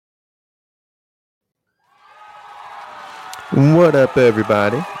What up,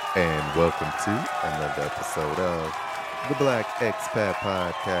 everybody, and welcome to another episode of the Black Expat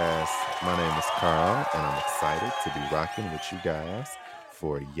Podcast. My name is Carl, and I'm excited to be rocking with you guys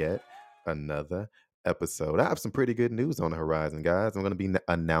for yet another episode. I have some pretty good news on the horizon, guys. I'm going to be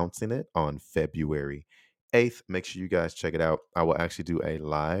announcing it on February 8th. Make sure you guys check it out. I will actually do a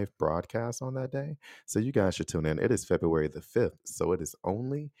live broadcast on that day, so you guys should tune in. It is February the 5th, so it is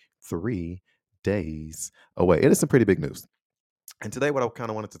only 3 days away. It is some pretty big news. And today, what I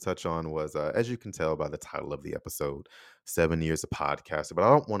kind of wanted to touch on was, as you can tell by the title of the episode, 7 years of podcasting. But I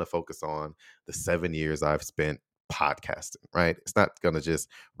don't want to focus on the 7 years I've spent podcasting, right? It's not going to just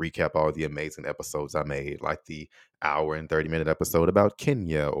recap all the amazing episodes I made, like the hour and 30-minute episode about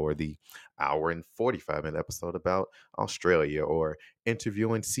Kenya, or the hour and 45-minute episode about Australia, or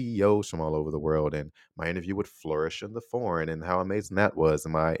interviewing CEOs from all over the world, and my interview with Flourish in the Foreign and how amazing that was,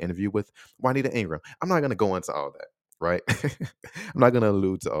 and my interview with Juanita Ingram. I'm not going to go into all that, right? I'm not going to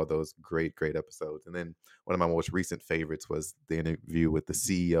allude to all those great episodes. And then one of my most recent favorites was the interview with the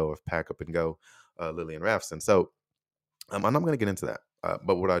CEO of Pack Up and Go, Lillian Rafson. So and I'm going to get into that.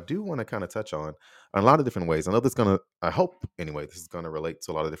 But what I do want to kind of touch on a lot of different ways. I know this going to, I hope anyway, this is going to relate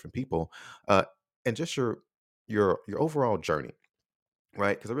to a lot of different people, and just your overall journey,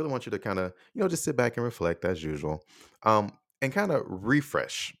 right? Because I really want you to kind of, just sit back and reflect as usual, and kind of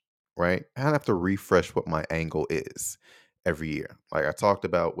refresh, right? I have to refresh what my angle is every year. Like I talked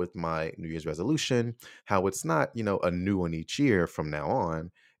about with my New Year's resolution, how it's not, a new one each year from now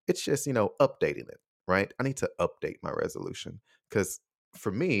on. It's just, updating it, right? I need to update my resolution because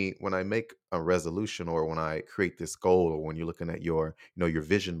for me, when I make a resolution or when I create this goal or when you're looking at your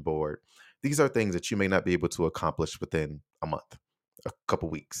vision board, these are things that you may not be able to accomplish within a month, a couple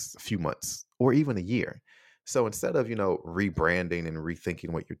weeks, a few months, or even a year. So instead of, rebranding and rethinking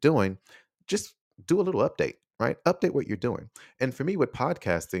what you're doing, just do a little update, right? Update what you're doing. And for me with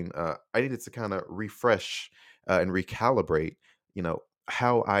podcasting, I needed to kind of refresh and recalibrate,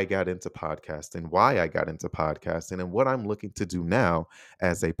 how I got into podcasting, why I got into podcasting, and what I'm looking to do now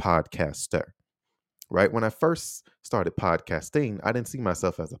as a podcaster, right? When I first started podcasting, I didn't see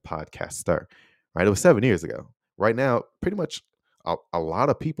myself as a podcaster, right? It was 7 years ago. Right now, pretty much a lot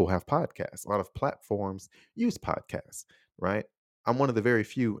of people have podcasts, a lot of platforms use podcasts, right? I'm one of the very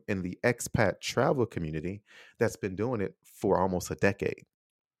few in the expat travel community that's been doing it for almost a decade.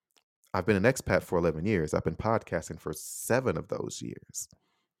 I've been an expat for 11 years. I've been podcasting for 7 of those years.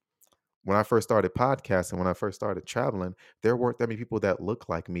 When I first started podcasting, when I first started traveling, there weren't that many people that looked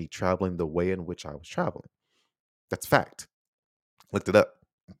like me traveling the way in which I was traveling. That's fact. Looked it up,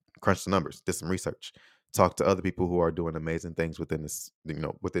 crunched the numbers, did some research, talked to other people who are doing amazing things within this,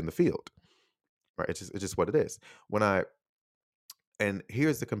 within the field. Right? It's just what it is. When I and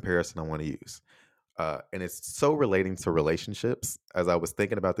here's the comparison I want to use. And it's so relating to relationships. As I was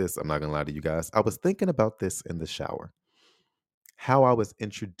thinking about this, I'm not gonna lie to you guys. I was thinking about this in the shower. How I was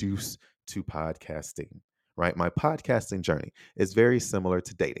introduced to podcasting. Right? My podcasting journey is very similar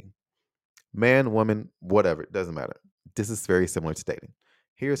to dating. Man, woman, whatever, it doesn't matter. This is very similar to dating.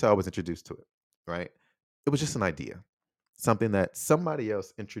 Here's how I was introduced to it, right? It was just an idea, something that somebody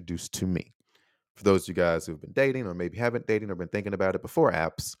else introduced to me. For those of you guys who've been dating or maybe haven't dating or been thinking about it before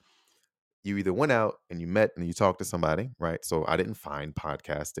apps, you either went out and you met and you talked to somebody, right? So I didn't find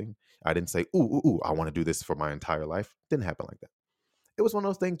podcasting. I didn't say, ooh, I want to do this for my entire life. Didn't happen like that. It was one of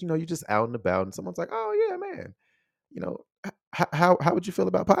those things, you're just out and about and someone's like, oh yeah, man, how would you feel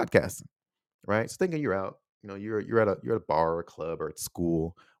about podcasting? Right? So thinking you're out, you're at a bar or a club or at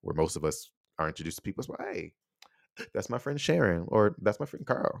school where most of us are introduced to people. It's like, hey, that's my friend Sharon, or that's my friend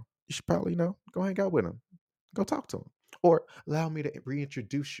Carl. You should probably, go hang out with him, go talk to him, or allow me to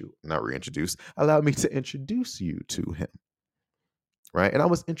reintroduce you. Not reintroduce. Allow me to introduce you to him. Right? And I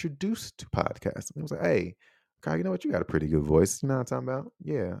was introduced to podcasts. And it was like, hey, Carl, you know what? You got a pretty good voice. You know what I'm talking about?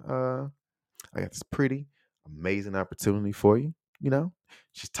 Yeah. I got this pretty amazing opportunity for you.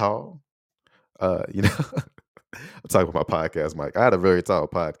 She's tall. I'm talking about my podcast mic. I had a very tall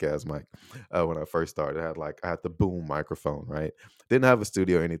podcast mic when I first started. I had the boom microphone, right? Didn't have a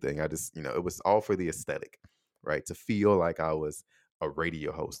studio or anything. I just, it was all for the aesthetic, right? To feel like I was a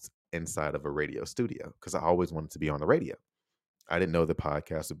radio host inside of a radio studio because I always wanted to be on the radio. I didn't know that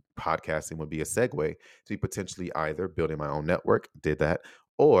podcasting would be a segue to potentially either building my own network, did that,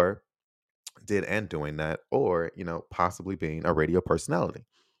 or did and doing that, or possibly being a radio personality.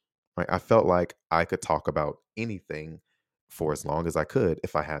 Right? I felt like I could talk about anything for as long as I could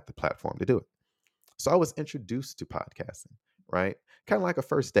if I had the platform to do it. So I was introduced to podcasting, right? Kind of like a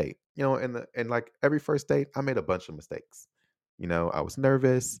first date, and like every first date, I made a bunch of mistakes. I was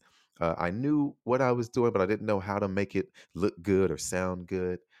nervous. I knew what I was doing, but I didn't know how to make it look good or sound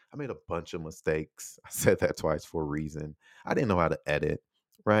good. I made a bunch of mistakes. I said that twice for a reason. I didn't know how to edit,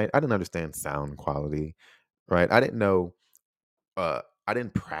 right? I didn't understand sound quality, right? I didn't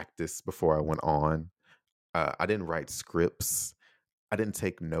practice before I went on. I didn't write scripts. I didn't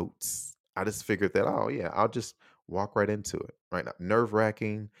take notes. I just figured that, oh yeah, I'll just walk right into it. Right now, nerve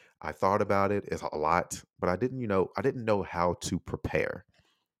wracking. I thought about it. It's a lot, but I didn't know how to prepare,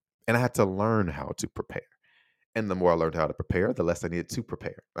 and I had to learn how to prepare. And the more I learned how to prepare, the less I needed to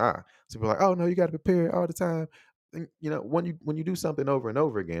prepare. So people are like, oh no, you got to prepare all the time. And, when you do something over and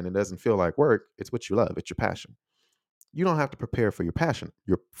over again, it doesn't feel like work. It's what you love. It's your passion. You don't have to prepare for your passion.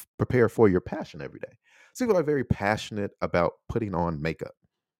 Prepare for your passion every day. So people are very passionate about putting on makeup,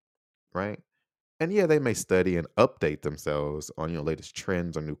 right? And yeah, they may study and update themselves on latest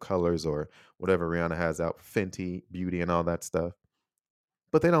trends or new colors or whatever Rihanna has out, Fenty Beauty and all that stuff.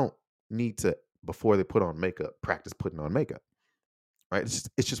 But they don't need to, before they put on makeup, practice putting on makeup, right? It's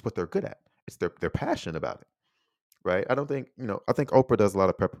just what they're good at. It's their passion about it, right? I don't think I think Oprah does a lot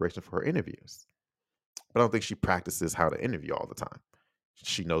of preparation for her interviews, but I don't think she practices how to interview all the time.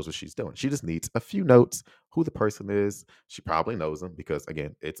 She knows what she's doing. She just needs a few notes, who the person is. She probably knows them because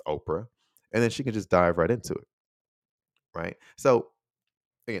again, it's Oprah, and then she can just dive right into it, right? So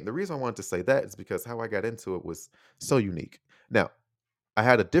again, the reason I wanted to say that is because how I got into it was so unique. Now, I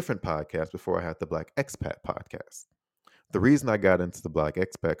had a different podcast before I had the Black Expat podcast. The reason I got into the Black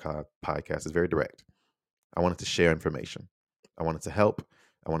Expat podcast is very direct. I wanted to share information. I wanted to help.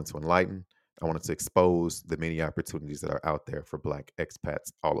 I wanted to enlighten. I wanted to expose the many opportunities that are out there for Black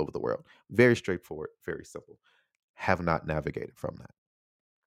expats all over the world. Very straightforward, very simple. Have not navigated from that,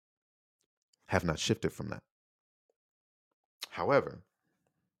 have not shifted from that. However,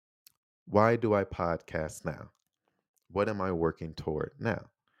 why do I podcast now? What am I working toward now?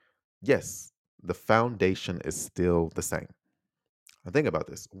 Yes, the foundation is still the same. Now think about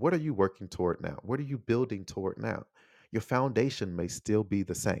this. What are you working toward now? What are you building toward now? Your foundation may still be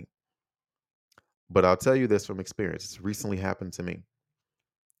the same. But I'll tell you this from experience. It's recently happened to me.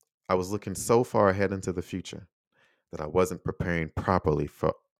 I was looking so far ahead into the future that I wasn't preparing properly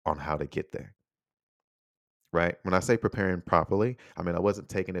for on how to get there. Right? When I say preparing properly, I mean I wasn't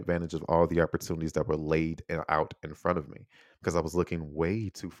taking advantage of all the opportunities that were laid out in front of me because I was looking way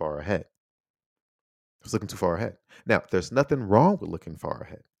too far ahead. I was looking too far ahead. Now, there's nothing wrong with looking far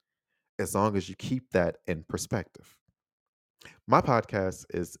ahead as long as you keep that in perspective. My podcast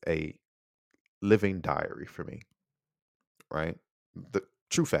is a living diary for me, right? The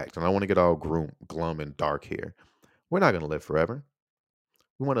true fact, and I want to get all glum and dark here. We're not going to live forever.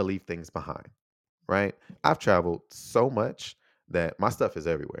 We want to leave things behind, right? I've traveled so much that my stuff is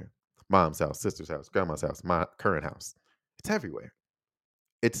everywhere. Mom's house, sister's house, grandma's house, my current house. It's everywhere.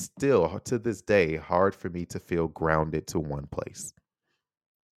 It's still, to this day, hard for me to feel grounded to one place.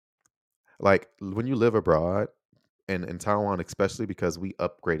 Like when you live abroad, and in Taiwan, especially because we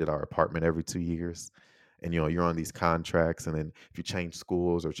upgraded our apartment every 2 years, and you're on these contracts, and then if you change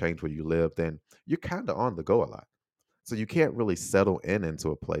schools or change where you live, then you're kind of on the go a lot. So you can't really settle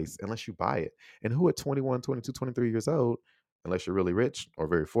into a place unless you buy it. And who at 21, 22, 23 years old, unless you're really rich or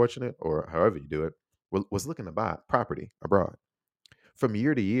very fortunate or however you do it, was looking to buy property abroad. From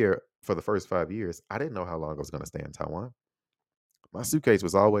year to year, for the first 5 years, I didn't know how long I was going to stay in Taiwan. My suitcase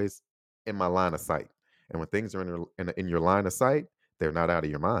was always in my line of sight. And when things are in your line of sight, they're not out of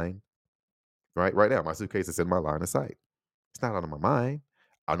your mind. Right now, my suitcase is in my line of sight. It's not out of my mind.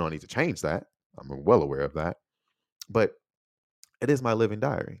 I know I need to change that. I'm well aware of that. But it is my living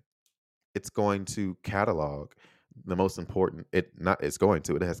diary. It's going to catalog the most important, it has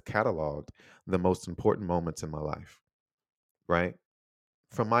cataloged the most important moments in my life, right?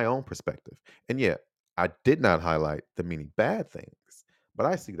 From my own perspective. And yet, I did not highlight the many bad things, but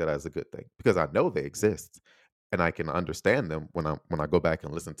I see that as a good thing because I know they exist and I can understand them when I go back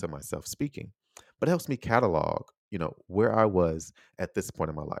and listen to myself speaking. But it helps me catalog, where I was at this point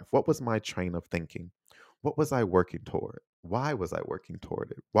in my life. What was my train of thinking? What was I working toward? Why was I working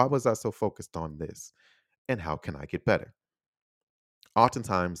toward it? Why was I so focused on this? And how can I get better?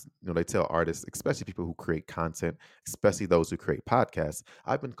 Oftentimes, they tell artists, especially people who create content, especially those who create podcasts.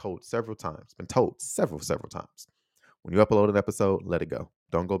 I've been told several times. When you upload an episode, let it go.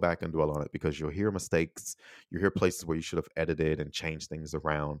 Don't go back and dwell on it because you'll hear mistakes. You hear places where you should have edited and changed things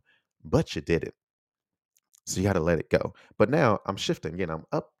around, but you did it. So you got to let it go. But now I'm shifting again. I'm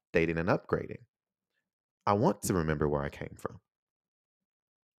updating and upgrading. I want to remember where I came from.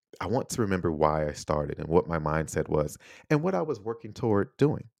 I want to remember why I started and what my mindset was and what I was working toward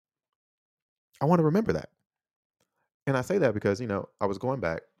doing. I want to remember that. And I say that because, I was going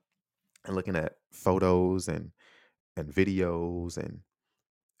back. and looking at photos and videos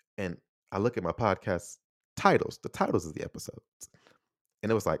and I look at my podcast titles, the titles of the episodes,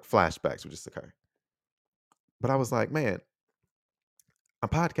 and it was like flashbacks would just occur. But I was like, man, I'm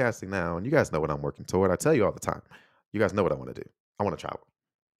podcasting now, and you guys know what I'm working toward. I tell you all the time, you guys know what I want to do. I want to travel,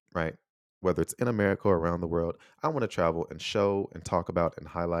 right? Whether it's in America or around the world, I want to travel and show and talk about and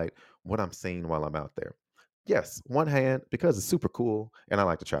highlight what I'm seeing while I'm out there. Yes, one hand, because it's super cool and I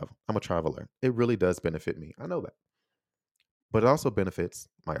like to travel. I'm a traveler. It really does benefit me. I know that. But it also benefits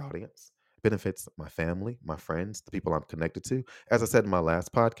my audience, benefits my family, my friends, the people I'm connected to. As I said in my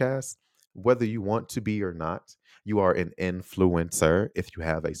last podcast, whether you want to be or not, you are an influencer if you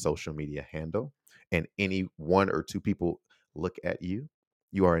have a social media handle and any one or two people look at you,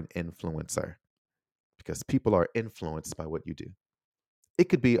 you are an influencer because people are influenced by what you do. It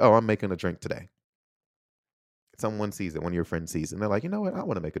could be, oh, I'm making a drink today. Someone sees it, one of your friends sees it, and they're like, you know what? I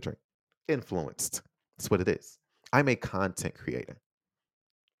want to make a drink. Influenced. That's what it is. I'm a content creator.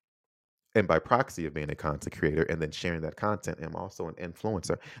 And by proxy of being a content creator and then sharing that content, I'm also an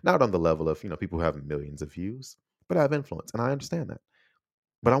influencer. Not on the level of, people who have millions of views, but I have influence and I understand that.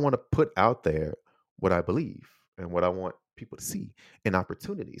 But I want to put out there what I believe and what I want people to see and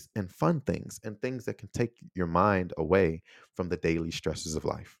opportunities and fun things and things that can take your mind away from the daily stresses of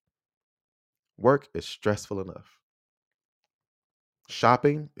life. Work is stressful enough.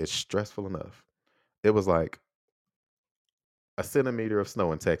 Shopping is stressful enough. It was like a centimeter of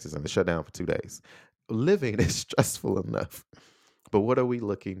snow in Texas and it shut down for 2 days. Living is stressful enough. But what are we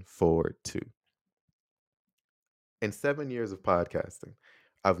looking forward to? In 7 years of podcasting,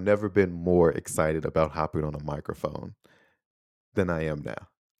 I've never been more excited about hopping on a microphone than I am now.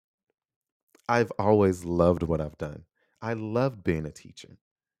 I've always loved what I've done. I loved being a teacher.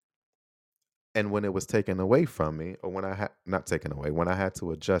 And when it was taken away from me, or when I had not taken away, when I had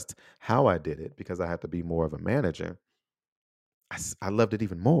to adjust how I did it because I had to be more of a manager, I loved it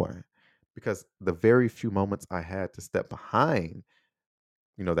even more because the very few moments I had to step behind,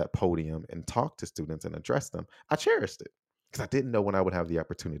 that podium and talk to students and address them, I cherished it because I didn't know when I would have the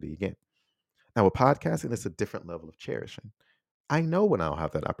opportunity again. Now with podcasting, it's a different level of cherishing. I know when I'll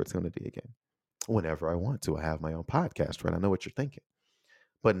have that opportunity again. Whenever I want to, I have my own podcast, right? I know what you're thinking.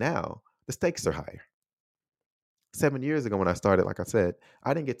 But now the stakes are higher. 7 years ago when I started, like I said,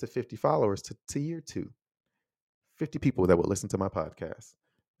 I didn't get to 50 followers to year two. 50 people that would listen to my podcast.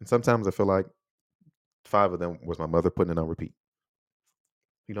 And sometimes I feel like 5 of them was my mother putting it on repeat.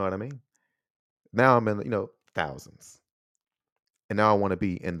 You know what I mean? Now I'm in, thousands. And now I want to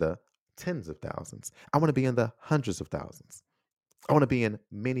be in the tens of thousands. I want to be in the hundreds of thousands. I want to be in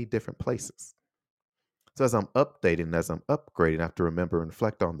many different places. So as I'm updating, as I'm upgrading, I have to remember and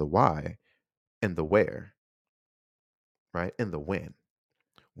reflect on the why and the where, right? And the when.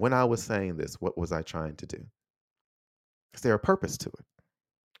 When I was saying this, what was I trying to do? Is there a purpose to it?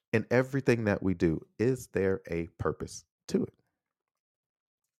 In everything that we do, is there a purpose to it?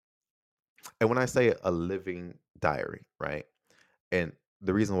 And when I say a living diary, right? And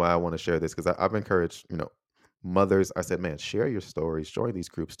the reason why I want to share this, because I've encouraged, mothers, I said, man, share your stories, join these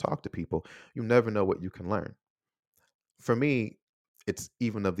groups, talk to people. You never know what you can learn. For me, it's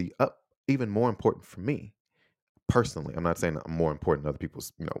even more important for me personally. I'm not saying I'm more important than other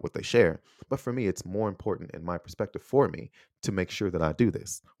people's, what they share, but for me, it's more important in my perspective for me to make sure that I do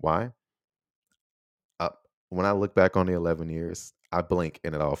this. Why? Uh, when I look back on the 11 years, I blink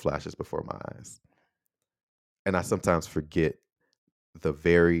and it all flashes before my eyes. And I sometimes forget the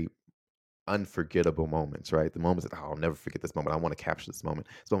very unforgettable moments, right? The moments that, I'll never forget this moment. I want to capture this moment.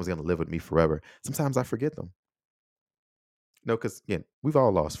 This moment's going to live with me forever. Sometimes I forget them. No, because again, we've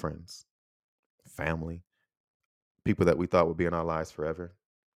all lost friends, family, people that we thought would be in our lives forever.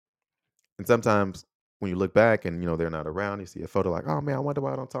 And sometimes when you look back and, they're not around, you see a photo like, oh man, I wonder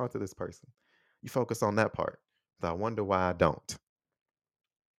why I don't talk to this person. You focus on that part. But I wonder why I don't.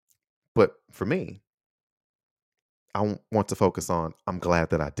 But for me, I want to focus on, I'm glad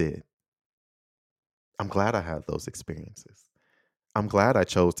that I did. I'm glad I had those experiences. I'm glad I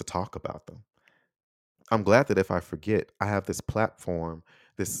chose to talk about them. I'm glad that if I forget, I have this platform,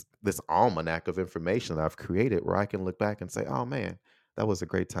 this almanac of information that I've created where I can look back and say, "Oh man, that was a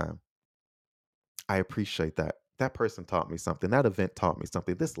great time. I appreciate that. That person taught me something. That event taught me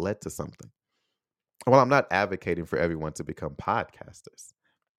something. This led to something." Well, I'm not advocating for everyone to become podcasters.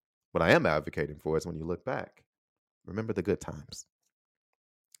 What I am advocating for is when you look back, remember the good times.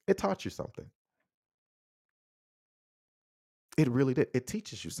 It taught you something. It really did. It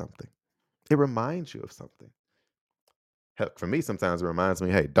teaches you something. It reminds you of something. Heck, for me, sometimes it reminds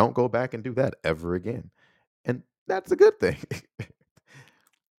me, hey, don't go back and do that ever again. And that's a good thing.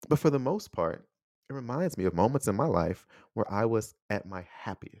 But for the most part, it reminds me of moments in my life where I was at my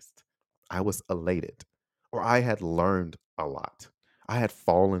happiest. I was elated, or I had learned a lot. I had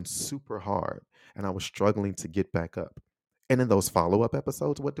fallen super hard and I was struggling to get back up. And in those follow up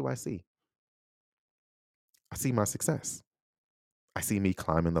episodes, what do I see? I see my success. I see me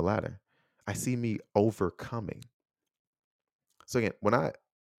climbing the ladder. I see me overcoming. So again, when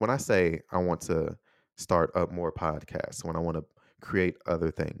I say I want to start up more podcasts, when I want to create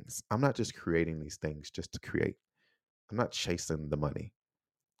other things, I'm not just creating these things just to create. I'm not chasing the money,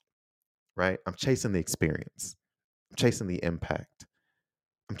 right? I'm chasing the experience. I'm chasing the impact.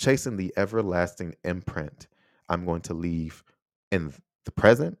 I'm chasing the everlasting imprint I'm going to leave in the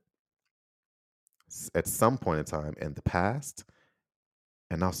present, at some point in time in the past,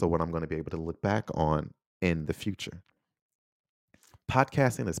 and also what I'm going to be able to look back on in the future.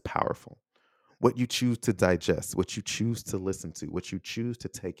 Podcasting is powerful. What you choose to digest, what you choose to listen to, what you choose to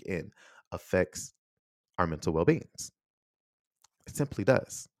take in affects our mental well-beings. It simply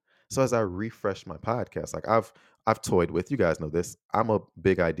does. So as I refresh my podcast, like I've toyed with, you guys know this, I'm a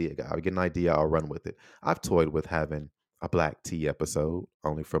big idea guy. I get an idea, I'll run with it. I've toyed with having a black tea episode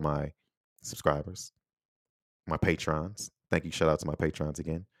only for my subscribers, my patrons. Thank you. Shout out to my patrons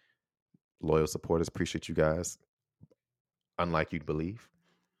again. Loyal supporters. Appreciate you guys. Unlike you'd believe.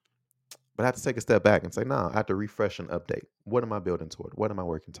 But I have to take a step back and say, no, I have to refresh and update. What am I building toward? What am I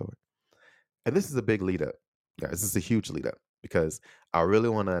working toward? And this is a big lead up, guys. This is a huge lead up because I really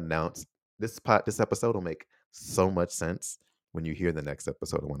want to announce this episode will make so much sense when you hear the next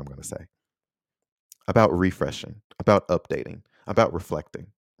episode of what I'm going to say about refreshing, about updating, about reflecting,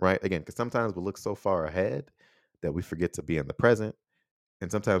 right? Again, because sometimes we look so far ahead that we forget to be in the present.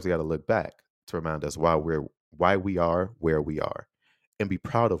 And sometimes we got to look back to remind us why we are where we are and be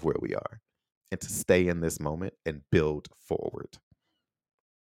proud of where we are and to stay in this moment and build forward.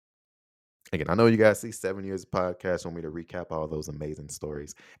 Again, I know you guys see 7 years of podcast want me to recap all those amazing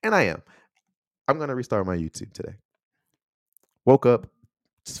stories. And I am. I'm going to restart my YouTube today. Woke up,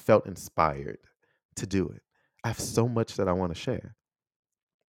 just felt inspired to do it. I have so much that I want to share.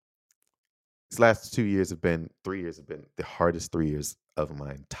 These last 3 years have been the hardest 3 years of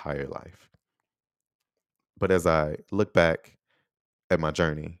my entire life. But as I look back at my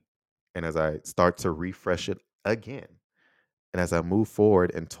journey and as I start to refresh it again, and as I move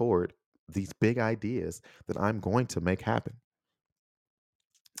forward and toward these big ideas that I'm going to make happen,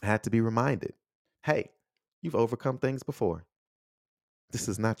 I had to be reminded, hey, you've overcome things before. This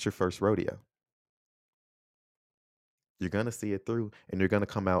is not your first rodeo. You're going to see it through and you're going to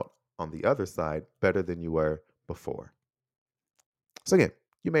come out on the other side better than you were before. So again,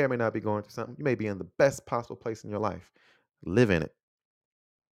 you may or may not be going through something. You may be in the best possible place in your life. Live in it.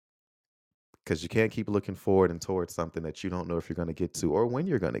 Because you can't keep looking forward and towards something that you don't know if you're going to get to or when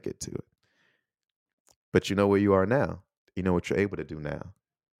you're going to get to it. But you know where you are now. You know what you're able to do now.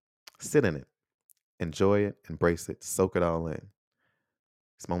 Sit in it. Enjoy it. Embrace it. Soak it all in.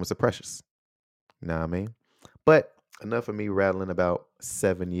 These moments are precious. You know what I mean? But enough of me rattling about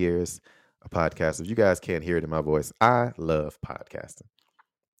 7 years of podcasting. If you guys can't hear it in my voice, I love podcasting.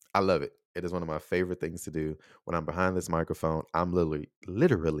 I love it. It is one of my favorite things to do. When I'm behind this microphone, I'm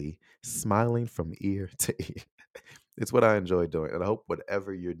literally smiling from ear to ear. It's what I enjoy doing. And I hope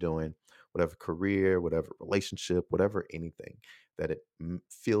whatever you're doing, whatever career, whatever relationship, whatever anything, that it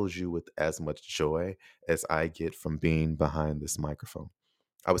fills you with as much joy as I get from being behind this microphone.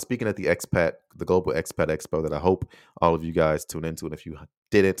 I was speaking at the Global Expat Expo that I hope all of you guys tune into. And if you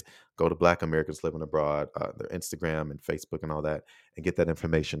didn't, go to Black Americans Living Abroad, their Instagram and Facebook and all that, and get that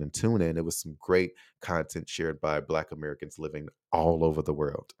information and tune in. It was some great content shared by Black Americans living all over the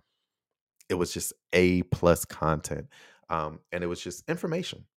world. It was just A+ content. And it was just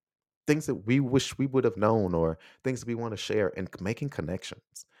information, things that we wish we would have known or things that we want to share and making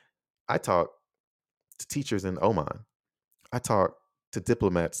connections. I talk to teachers in Oman. I talk to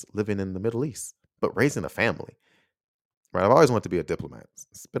diplomats living in the Middle East, but raising a family. Right? I've always wanted to be a diplomat.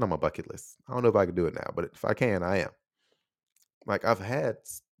 It's been on my bucket list. I don't know if I can do it now, but if I can, I am. Like I've had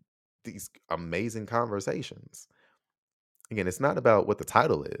these amazing conversations. Again, it's not about what the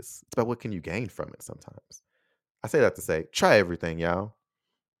title is. It's about what can you gain from it sometimes. I say that to say, try everything, y'all.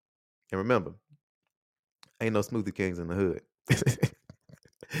 And remember, ain't no Smoothie Kings in the hood.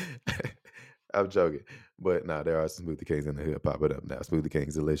 I'm joking. But no, there are some Smoothie Kings in the hood popping up now. Smoothie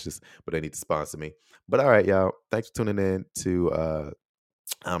Kings delicious, but they need to sponsor me. But all right, y'all. Thanks for tuning in to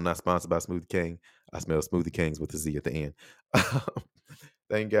I'm not sponsored by Smoothie King. I smell Smoothie Kings with a Z at the end.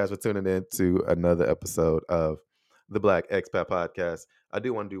 Thank you guys for tuning in to another episode of the Black Expat Podcast. I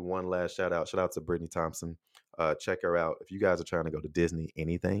do want to do one last shout out. Shout out to Brittany Thompson Check her out. If you guys are trying to go to Disney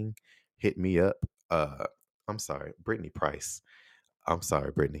anything, hit me up. I'm sorry, Brittany Price. I'm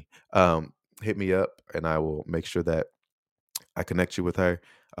sorry, Brittany. Hit me up, and I will make sure that I connect you with her.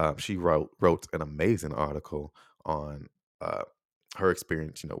 She wrote an amazing article on uh, her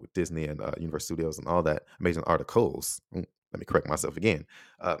experience, with Disney and Universal Studios and all that. Amazing articles. Let me correct myself again.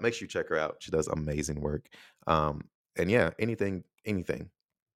 Make sure you check her out. She does amazing work. And yeah, anything,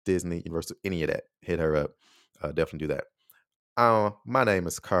 Disney, Universal, any of that, hit her up. Definitely do that. My name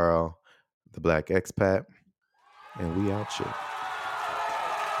is Carl, the Black Expat, and we out here.